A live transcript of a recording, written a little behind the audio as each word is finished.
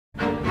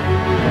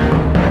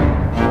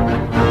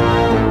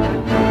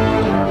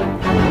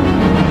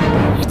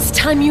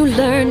time you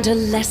learned a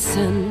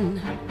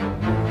lesson.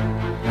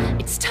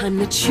 It's time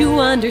that you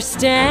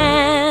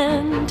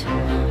understand.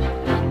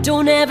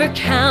 Don't ever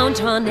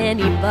count on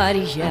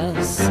anybody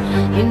else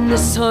in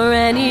this or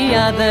any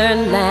other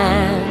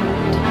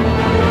land.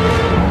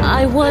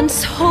 I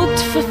once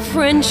hoped for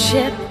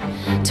friendship,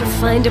 to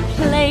find a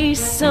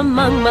place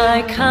among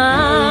my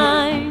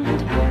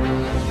kind,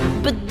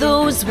 but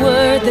those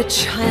were the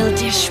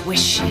childish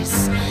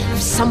wishes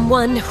of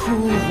someone who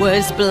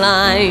was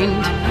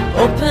blind.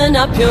 Open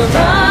up your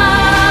eyes,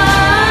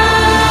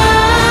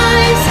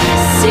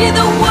 see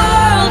the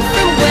world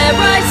from where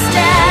I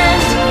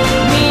stand.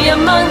 Me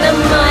among the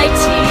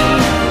mighty,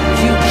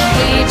 you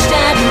caged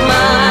at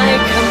my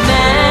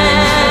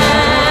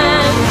command.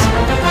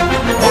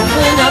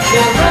 Open up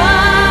your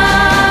eyes,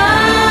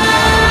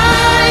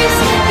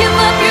 give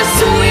up your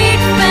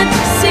sweet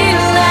fantasy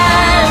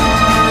land.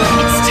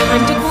 It's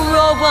time to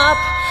grow up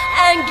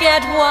and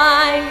get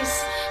wise.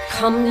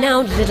 Come now,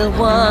 little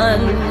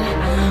one,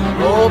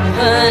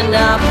 open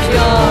up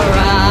your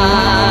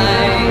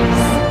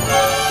eyes.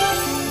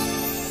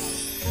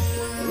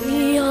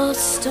 We all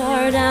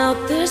start out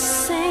the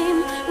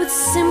same, with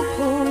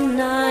simple,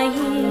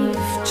 naive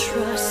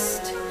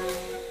trust,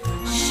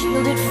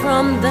 shielded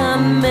from the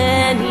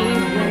many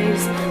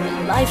ways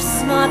that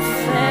life's not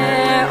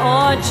fair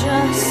or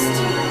just.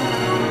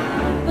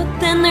 But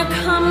then there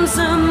comes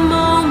a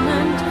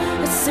moment,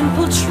 a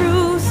simple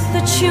truth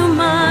that you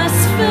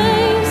must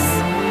face.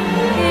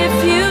 If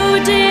you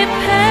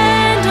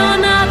depend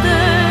on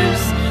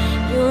others,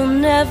 you'll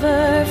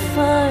never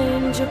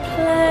find your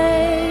place.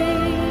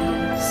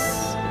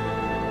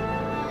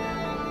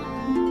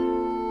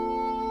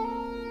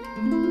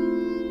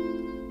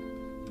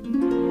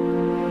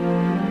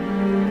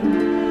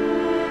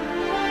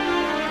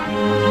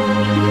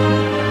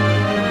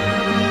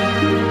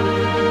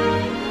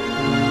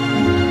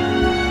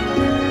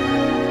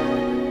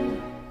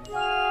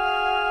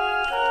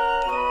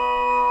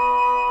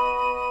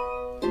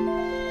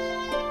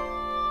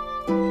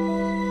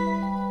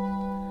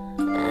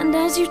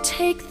 As you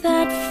take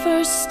that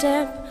first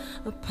step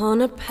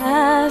upon a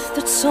path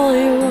that's all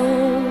your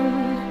own,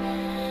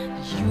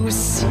 you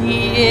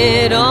see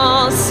it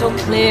all so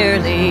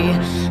clearly.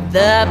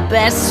 The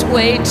best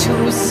way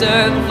to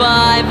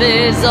survive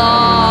is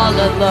all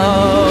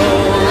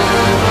alone.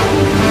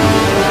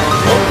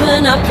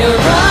 Open up your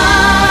eyes,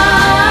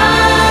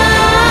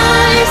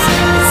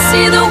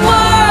 see the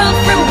world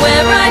from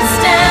where I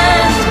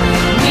stand.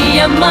 Me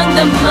among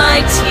the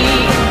mighty,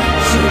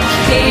 you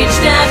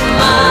caged at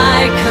my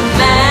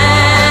command.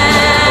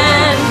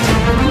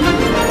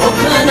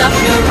 Open up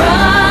your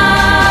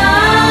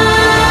eyes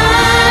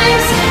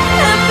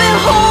and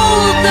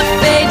behold the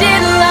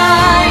faded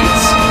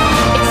light.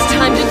 It's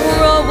time to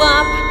grow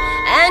up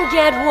and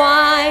get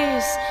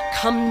wise.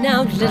 Come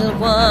now, little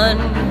one,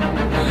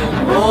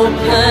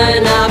 open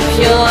up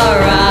your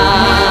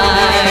eyes.